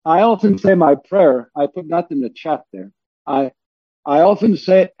I often say my prayer. I put that in the chat there. I I often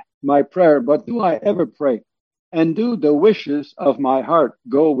say my prayer, but do I ever pray? And do the wishes of my heart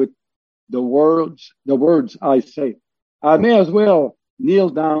go with the words I say? I may as well kneel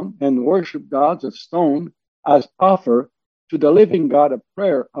down and worship gods of stone as offer to the living God a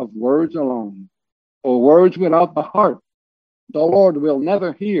prayer of words alone. For words without the heart, the Lord will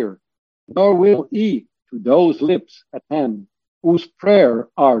never hear, nor will he to those lips attend whose prayer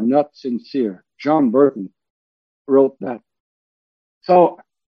are not sincere. John Burton wrote that. So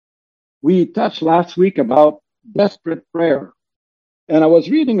we touched last week about desperate prayer. And I was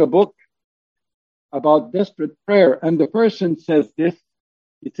reading a book about desperate prayer, and the person says this.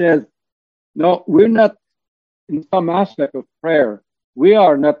 He says, no, we're not in some aspect of prayer. We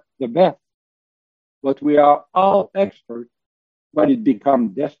are not the best, but we are all experts when it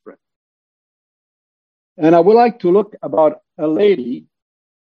becomes desperate. And I would like to look about a lady,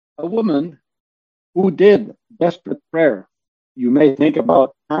 a woman who did desperate prayer. You may think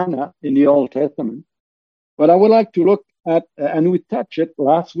about Hannah in the Old Testament, but I would like to look at, and we touched it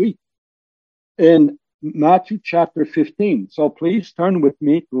last week, in Matthew chapter 15. So please turn with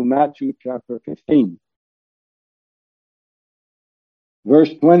me to Matthew chapter 15, verse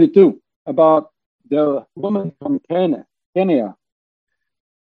 22, about the woman from Kenya.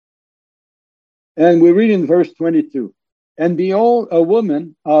 And we read in verse 22, and behold, a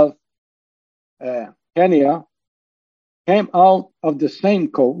woman of Kenya came out of the same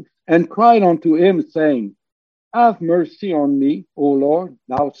coast and cried unto him, saying, have mercy on me, O Lord,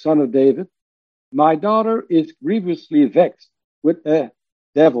 thou son of David. My daughter is grievously vexed with a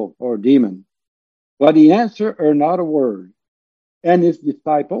devil or demon. But he answered her not a word. And his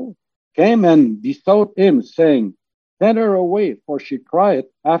disciple came and besought him, saying, send her away, for she crieth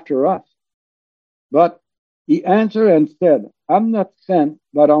after us. But he answered and said, I'm not sent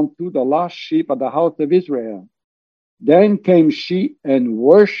but unto the lost sheep of the house of Israel. Then came she and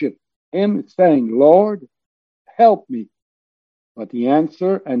worshipped him, saying, Lord, help me. But he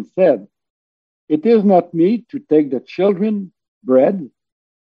answered and said, it is not meet to take the children's bread,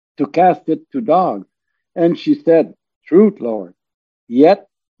 to cast it to dogs. And she said, truth, Lord. Yet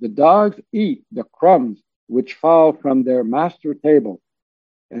the dogs eat the crumbs which fall from their master's table.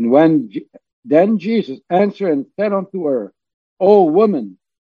 And then Jesus answered and said unto her, O woman,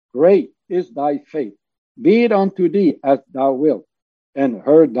 great is thy faith. Be it unto thee as thou wilt. And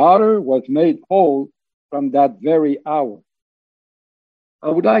her daughter was made whole from that very hour. I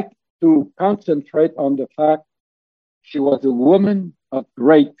would like to concentrate on the fact she was a woman of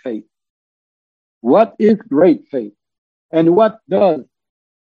great faith. What is great faith? And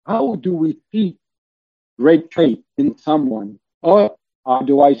how do we see great faith in someone? Or how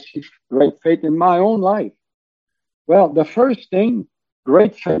do I see great faith in my own life? Well, the first thing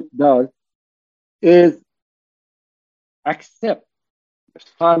great faith does is accept the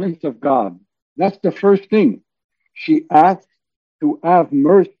silence of God. That's the first thing. She asks to have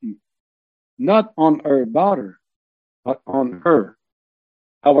mercy, not on her daughter, but on her.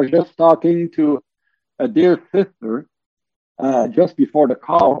 I was just talking to a dear sister just before the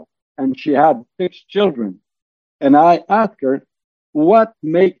call, and she had 6 children. And I asked her, what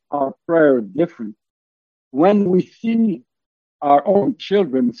makes our prayer different when we see our own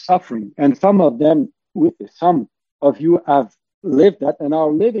children suffering? And some of you have lived that and are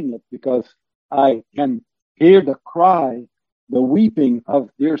living it, because I can hear the cry, the weeping of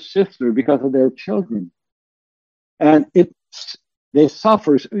their sister because of their children. And they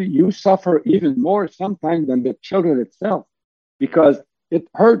suffer, you suffer even more sometimes than the children itself, because it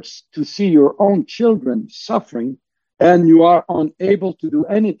hurts to see your own children suffering and you are unable to do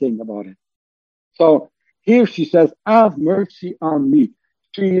anything about it. So here she says, have mercy on me.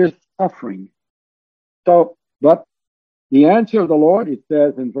 She is suffering. So, but the answer of the Lord, it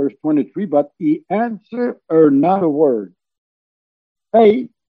says in verse 23, but he answered her not a word. Faith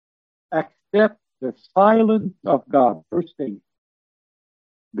accept the silence of God. First thing,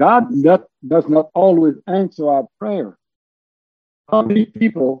 God does not always answer our prayer. How many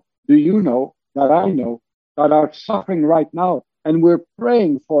people do you know that I know that are suffering right now, and we're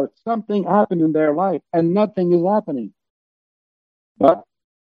praying for something happen in their life and nothing is happening? But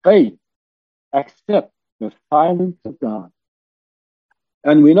faith accept the silence of God.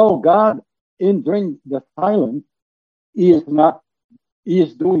 And we know God, during the silence, he is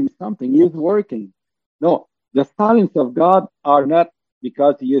doing something, he is working. No, the silence of God are not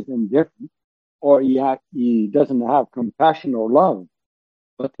because he is indifferent or he doesn't have compassion or love,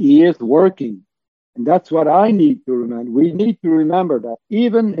 but he is working. And that's what I need to remember. We need to remember that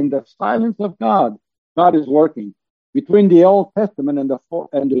even in the silence of God, God is working. Between the Old Testament and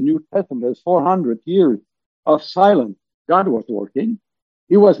the New Testament, there's 400 years of silence. God was working.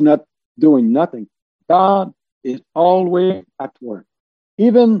 He was not doing nothing. God is always at work,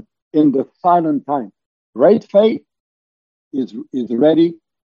 even in the silent time. Great faith is ready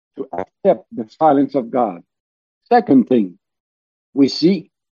to accept the silence of God. Second thing, we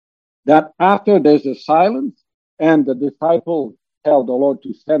see that after there's a silence and the disciples tell the Lord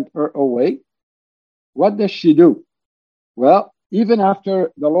to send her away, what does she do? Well, even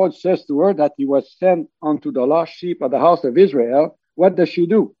after the Lord says to her that he was sent unto the lost sheep of the house of Israel, what does she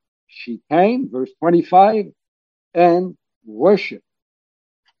do? She came, verse 25, and worship.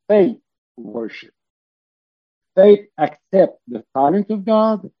 Faith worship. Faith accept the silence of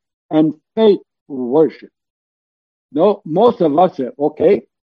God, and faith worship. No, most of us say, okay,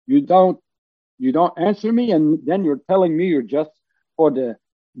 you don't answer me, and then you're telling me you're just for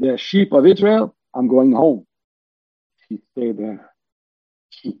the sheep of Israel. I'm going home. She stayed there.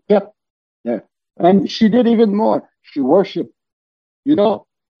 She kept there. And she did even more. She worshiped. You know,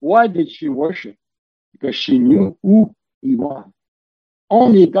 why did she worship? Because she knew who he was.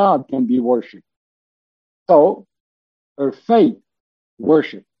 Only God can be worshipped. So her faith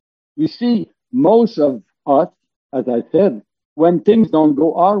worship. You see, most of us, as I said, when things don't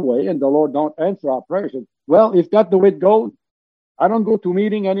go our way and the Lord don't answer our prayers, well, if that's the way it goes, I don't go to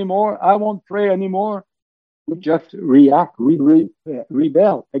meeting anymore. I won't pray anymore. We just react, we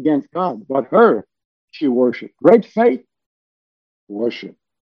rebel against God. But her, she worshiped. Great faith, worship.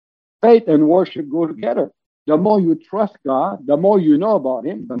 Faith and worship go together. The more you trust God, the more you know about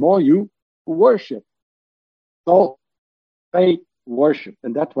him, the more you worship. So faith, worship.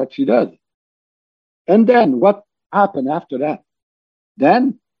 And that's what she does. And then what happened after that?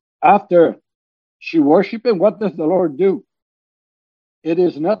 Then, after she worshiped him, what does the Lord do? It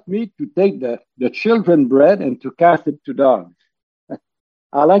is not meet to take the children bread and to cast it to dogs.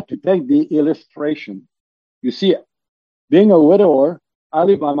 I like to take the illustration. You see, being a widower, I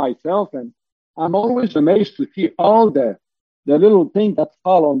live by myself, and I'm always amazed to see all the little things that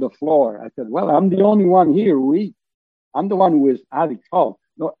fall on the floor. I said, well, I'm the only one here who eats. I'm the one who is having salt.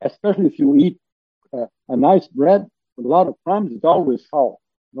 No, especially if you eat a nice bread with a lot of crumbs, it's always salt.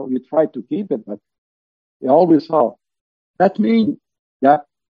 You know, you try to keep it, but it always salt. That means that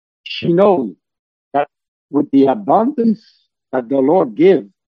she knows that with the abundance that the Lord gives,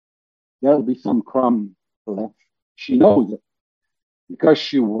 there'll be some crumb left. She knows it because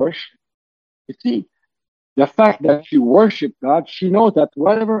she worships. You see, the fact that she worships God, she knows that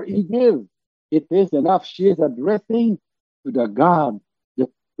whatever he gives, it is enough. She is addressing to the God, the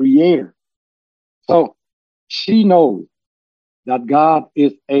creator. So she knows that God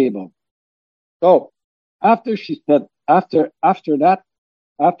is able. So after she said, after that,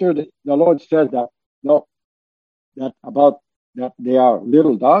 after the Lord says that, no, that about that they are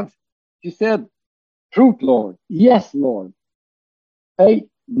little dogs, she said, truth, Lord. Yes, Lord. Faith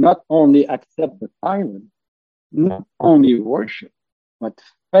not only accept the silence, not only worship, but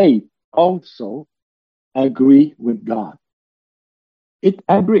faith also agree with God. It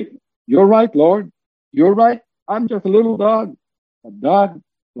agree. You're right, Lord. You're right. I'm just a little dog. A dog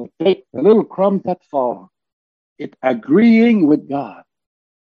will take the little crumbs that fall. It agreeing with God.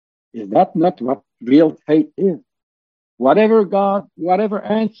 Is that not what real faith is? Whatever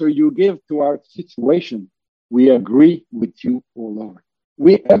answer you give to our situation, we agree with you, O Lord.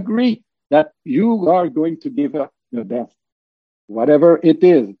 We agree that you are going to give us the best, whatever it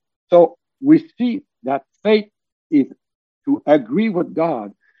is. So we see that faith is to agree with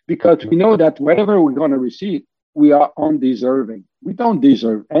God because we know that whatever we're going to receive, we are undeserving. We don't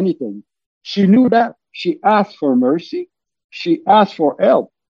deserve anything. She knew that. She asked for mercy. She asked for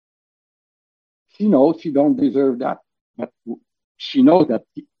help. She knows she don't deserve that, but she knows that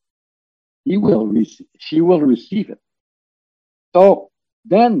he will receive. She will receive it. So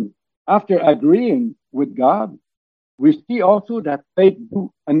then, after agreeing with God, we see also that faith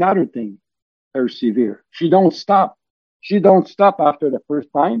do another thing: persevere. She don't stop. She don't stop after the first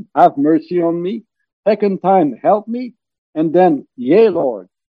time. Have mercy on me. Second time, help me. And then, yea, Lord,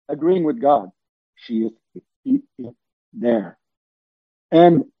 agreeing with God. She is there.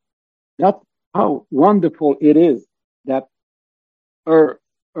 And that's how wonderful it is that her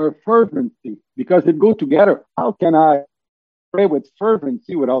fervency, because it goes together. How can I pray with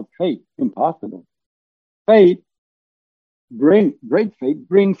fervency without faith? Impossible. Faith great faith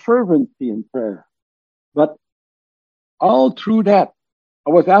bring fervency in prayer. But all through that,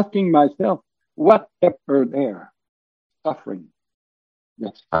 I was asking myself, what kept her there? Suffering.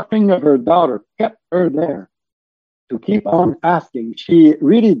 The suffering of her daughter kept her there to keep on asking. She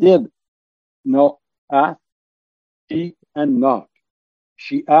really did ask. seek and knock.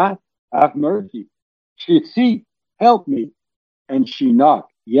 She asked, have mercy. She seek, help me. And she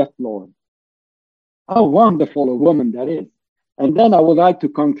knocked, yes, Lord. How wonderful a woman that is. And then I would like to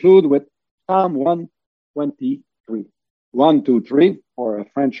conclude with Psalm 123. 123, for a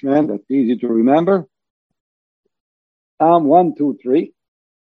Frenchman, that's easy to remember. Psalm 123,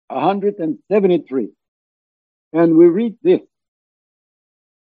 173. And we read this.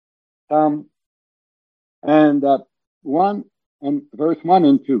 And 1 and verse 1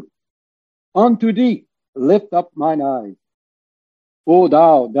 and 2. Unto thee lift up mine eyes, O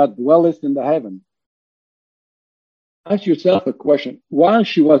thou that dwellest in the heaven. Ask yourself a question. While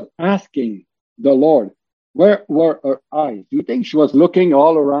she was asking the Lord, where were her eyes? Do you think she was looking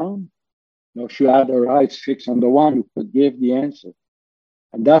all around? No, she had her eyes fixed on the one who could give the answer.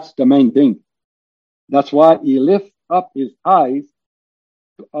 And that's the main thing. That's why he lifts up his eyes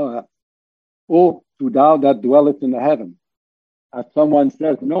to, O to thou that dwellest in the heaven. As someone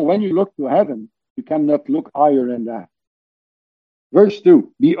says, no, when you look to heaven, you cannot look higher than that. Verse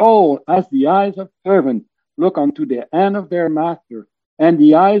 2, behold, as the eyes of servants look unto the hand of their master, and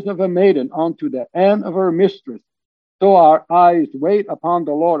the eyes of a maiden unto the hand of her mistress, so our eyes wait upon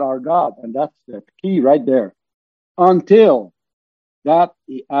the Lord our God. And that's the key right there. Until that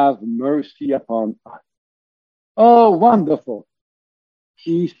he have mercy upon us. Oh, wonderful.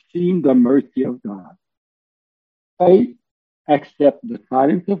 She's seen the mercy of God. Faith, accept the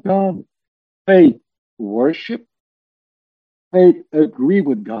silence of God. Faith, worship. Faith, agree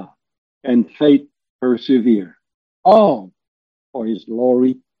with God. And faith, persevere. All for his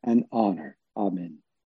glory and honor. Amen.